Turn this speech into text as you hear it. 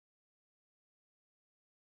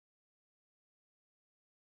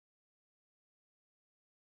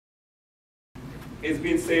it's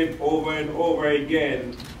been said over and over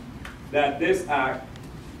again that this act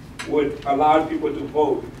would allow people to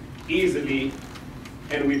vote easily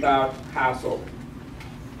and without hassle.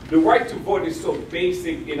 The right to vote is so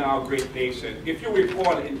basic in our great nation. If you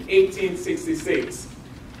recall, in 1866,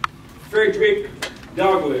 Frederick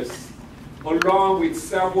Douglass, along with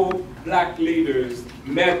several black leaders,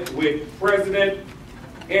 met with President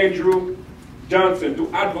Andrew Johnson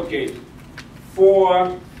to advocate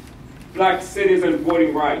for black citizen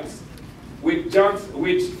voting rights,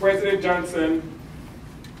 which President Johnson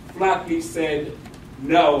flatly said,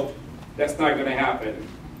 no, that's not going to happen.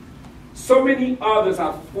 So many others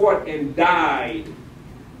have fought and died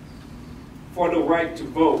for the right to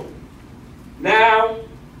vote. Now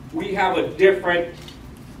we have a different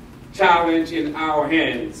challenge in our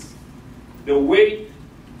hands: the wait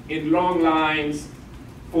in long lines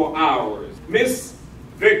for hours. Miss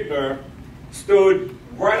Victor stood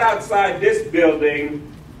right outside this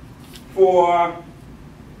building for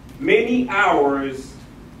many hours,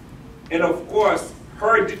 and of course,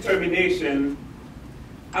 her determination.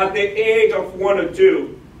 At the age of 1 or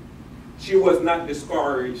 2, she was not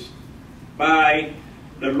discouraged by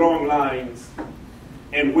the long lines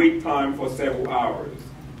and wait time for several hours.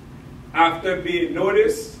 After being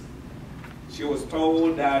noticed, she was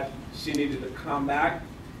told that she needed to come back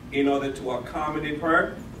in order to accommodate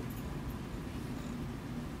her.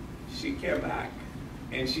 She came back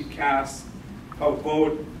and she cast her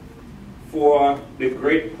vote for the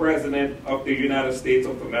great President of the United States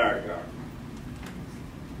of America.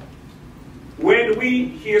 When we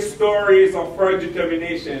hear stories of her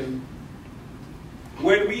determination,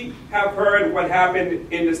 when we have heard what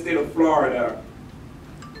happened in the state of Florida,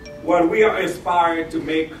 well, we are inspired to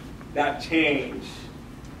make that change,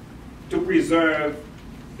 to preserve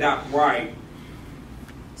that right.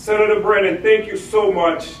 Senator Brennan, thank you so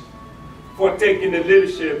much for taking the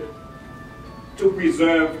leadership to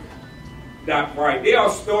preserve that right. There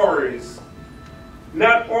are stories,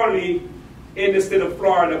 not only in the state of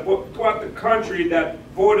Florida, but throughout the country, that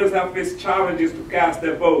voters have faced challenges to cast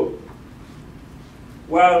their vote.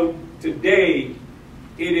 Well, today,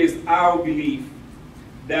 it is our belief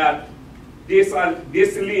that this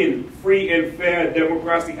Desiline Free and Fair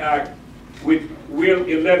Democracy Act will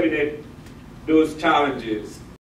eliminate those challenges.